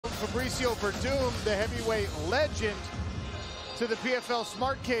Fabricio Werdum, the heavyweight legend, to the PFL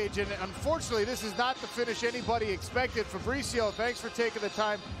Smart Cage. And unfortunately, this is not the finish anybody expected. Fabricio, thanks for taking the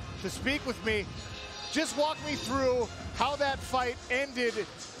time to speak with me. Just walk me through how that fight ended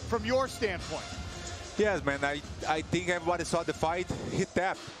from your standpoint. Yes, man, I think everybody saw the fight. He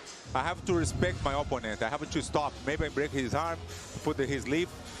tapped. I have to respect my opponent. I have to stop. Maybe I break his arm, put his lip.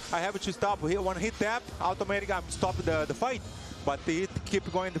 I have to stop. When he tap, automatically I'm stopping the fight. But he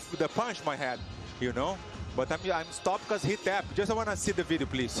keep going the punch my head, you know. But I'm stopped because he tapped. Just I want to see the video,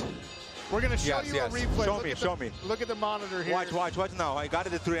 please. We're going to show you a replay. Show me. Look at the monitor here. Watch now. I got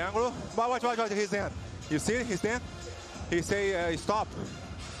the triangle. Watch his hand. You see his hand? He say stop.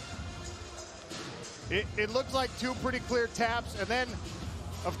 It looks like two pretty clear taps, and then,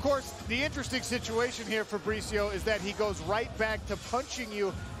 of course, the interesting situation here, Fabricio, is that he goes right back to punching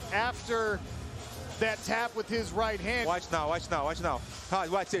you after that tap with his right hand. Watch now. Watch.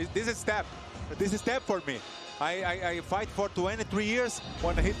 This is tap. This is tap for me. I fight for 23 years.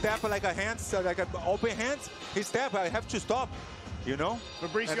 When he tap like a hands, like a open hands, he tap. I have to stop. You know,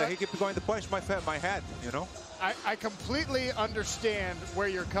 Fabricio, and he keeps going to punch my head. You know. I completely understand where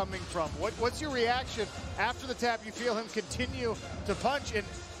you're coming from. What's your reaction after the tap? You feel him continue to punch,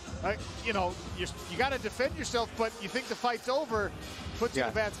 and you know you got to defend yourself, but you think the fight's over. Puts you in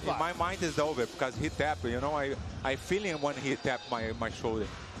a bad spot. My mind is over because he tapped. You know, I feel him when he tapped my shoulder.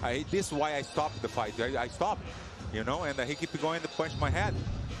 This is why I stopped the fight. I stopped. You know, and he keep going to punch my head,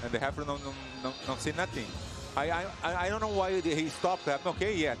 and the referee don't see nothing. I don't know why he stopped. I'm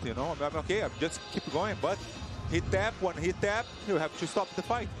okay yet. You know, I'm okay. I just keep going, but. When he tap, you have to stop the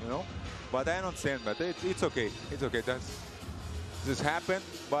fight, you know. But I understand, but it's okay. It's okay. This happened,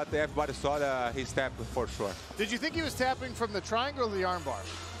 but everybody saw his tap for sure. Did you think he was tapping from the triangle or the armbar?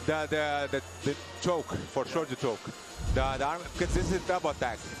 The choke, for sure, the choke. The arm, because this is a double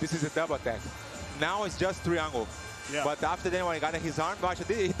attack. This is a double attack. Now it's just triangle. Yeah. But after then, when I got his arm, watch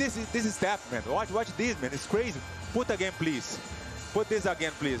this is tap, man. Watch this, man. It's crazy. Put again, please. Put this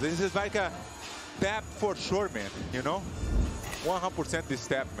again, please. This is like a tap for sure, man, you know? 100% this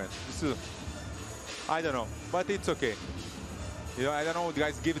tap, man. This is, I don't know, but it's okay. You know, I don't know, you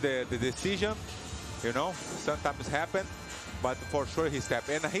guys give the decision, you know? Sometimes happen, but for sure he's tap.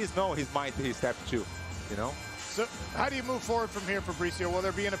 And he's mind, he's tap too, you know? So how do you move forward from here, Fabricio? Will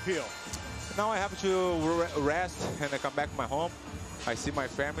there be an appeal? Now I have to rest and I come back to my home. I see my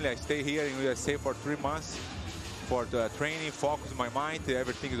family. I stay here in USA for 3 months for the training, focus my mind,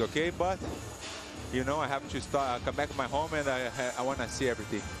 everything is okay, but you know, I have to come back to my home, and I want to see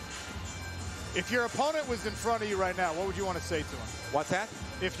everything. If your opponent was in front of you right now, what would you want to say to him? What's that?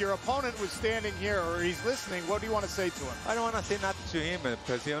 If your opponent was standing here or he's listening, what do you want to say to him? I don't want to say nothing to him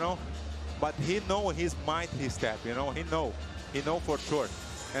because, you know, but he know his mind, his step, you know, he know for sure.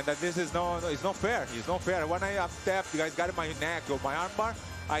 And that this is it's not fair. It's not fair. When I tap, you guys got my neck or my armbar,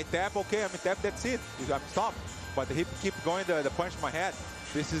 I tap, okay, I'm tap, that's it. I'm stopped. But he keep going the punch my head.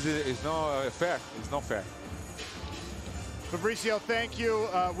 This is not fair. It's not fair. Fabricio, thank you.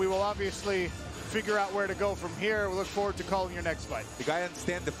 We will obviously figure out where to go from here. We look forward to calling your next fight. The guy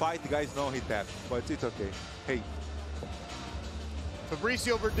understands the fight. The guys know he tapped, but it's okay. Hey.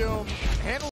 Fabricio Werdum handles